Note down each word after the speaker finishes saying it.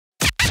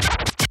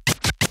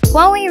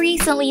Huawei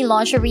recently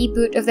launched a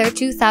reboot of their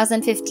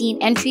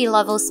 2015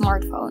 entry-level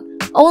smartphone.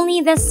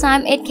 Only this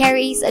time it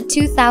carries a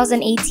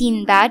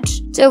 2018 badge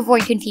to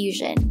avoid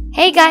confusion.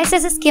 Hey guys,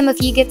 this is Kim of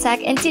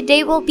YugaTech, and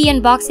today we'll be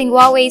unboxing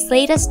Huawei's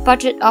latest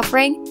budget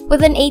offering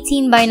with an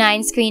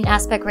 18:9 screen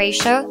aspect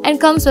ratio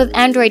and comes with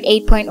Android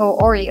 8.0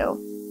 Oreo,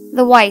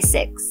 the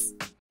Y6.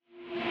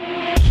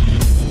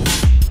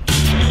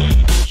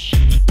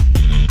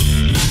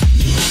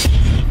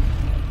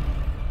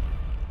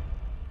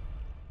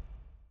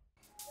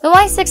 The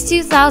Y6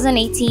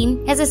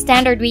 2018 has a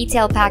standard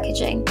retail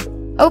packaging.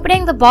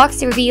 Opening the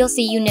box reveals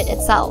the unit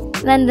itself,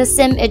 then the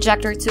SIM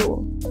ejector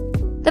tool.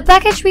 The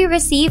package we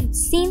received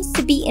seems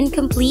to be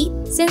incomplete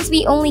since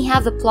we only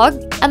have the plug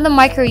and the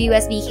micro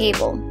USB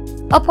cable,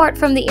 apart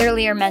from the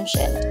earlier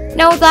mentioned.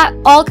 Now that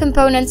all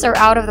components are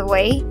out of the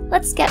way,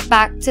 let's get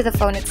back to the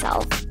phone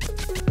itself.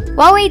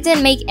 Huawei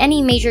didn't make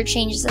any major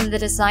changes in the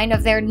design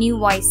of their new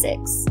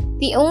Y6.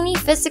 The only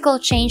physical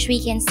change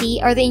we can see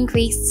are the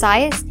increased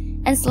size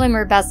and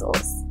slimmer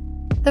bezels.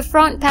 The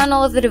front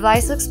panel of the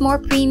device looks more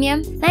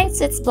premium thanks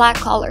to its black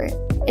color.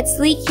 Its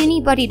sleek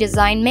unibody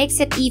design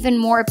makes it even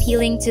more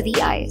appealing to the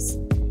eyes.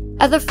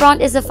 At the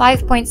front is a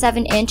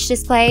 5.7-inch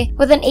display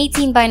with an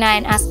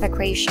 18:9 aspect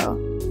ratio.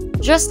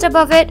 Just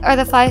above it are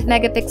the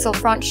 5-megapixel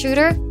front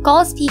shooter,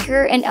 call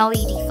speaker, and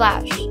LED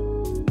flash.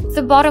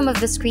 The bottom of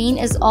the screen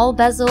is all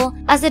bezel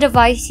as the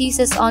device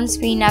uses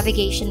on-screen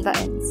navigation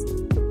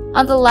buttons.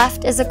 On the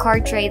left is a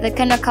card tray that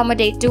can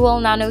accommodate dual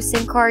nano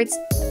SIM cards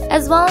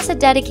as well as a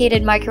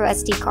dedicated micro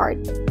SD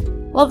card,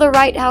 while the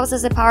right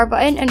houses a power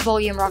button and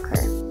volume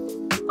rocker.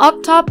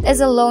 Up top is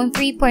a lone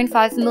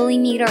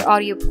 3.5mm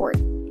audio port.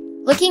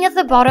 Looking at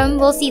the bottom,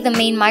 we'll see the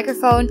main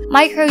microphone,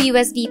 micro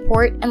USB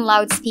port, and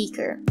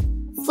loudspeaker.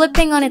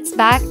 Flipping on its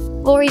back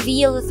will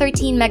reveal the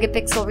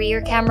 13-megapixel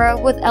rear camera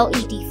with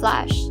LED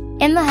flash.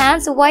 In the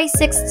hands, the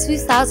Y6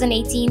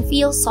 2018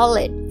 feels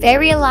solid,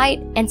 very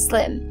light, and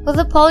slim. With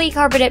a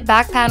polycarbonate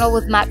back panel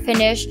with matte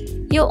finish,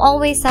 you'll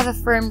always have a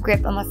firm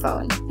grip on the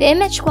phone. The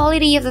image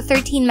quality of the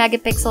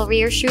 13-megapixel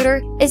rear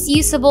shooter is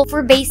usable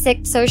for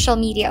basic social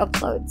media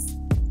uploads.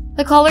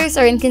 The colors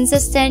are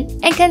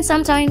inconsistent and can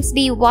sometimes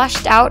be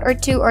washed out or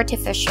too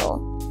artificial.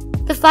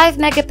 The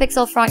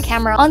 5-megapixel front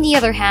camera, on the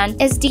other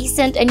hand, is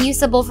decent and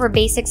usable for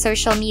basic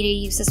social media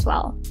use as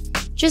well.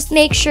 Just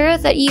make sure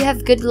that you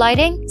have good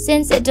lighting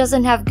since it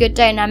doesn't have good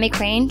dynamic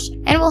range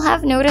and will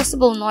have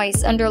noticeable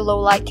noise under low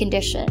light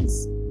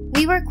conditions.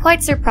 We were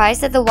quite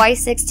surprised that the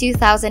Y6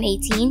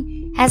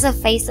 2018 has a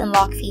face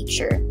unlock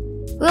feature.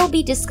 We'll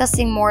be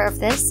discussing more of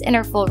this in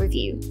our full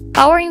review.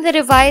 Powering the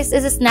device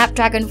is a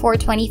Snapdragon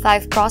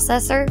 425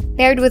 processor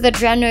paired with a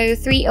Adreno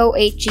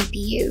 308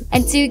 GPU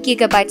and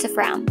 2GB of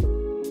RAM.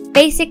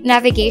 Basic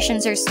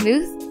navigations are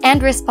smooth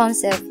and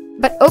responsive,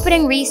 but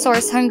opening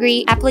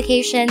resource-hungry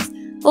applications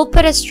will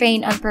put a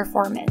strain on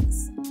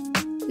performance.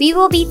 We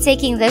will be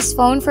taking this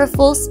phone for a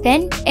full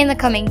spin in the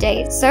coming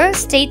days, so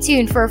stay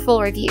tuned for a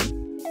full review.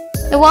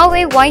 The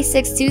Huawei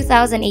Y6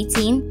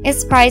 2018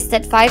 is priced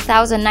at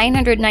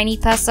 5,990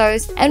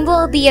 pesos and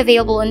will be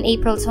available on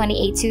April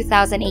 28,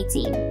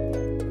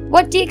 2018.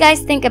 What do you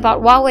guys think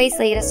about Huawei's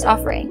latest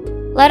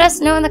offering? Let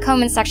us know in the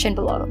comment section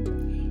below.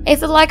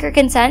 If you like our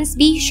contents,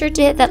 be sure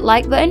to hit that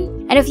like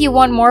button, and if you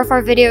want more of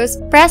our videos,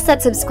 press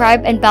that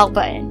subscribe and bell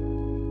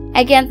button.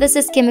 Again, this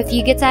is Kim of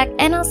YugaTech,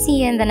 and I'll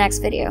see you in the next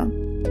video.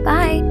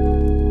 Bye!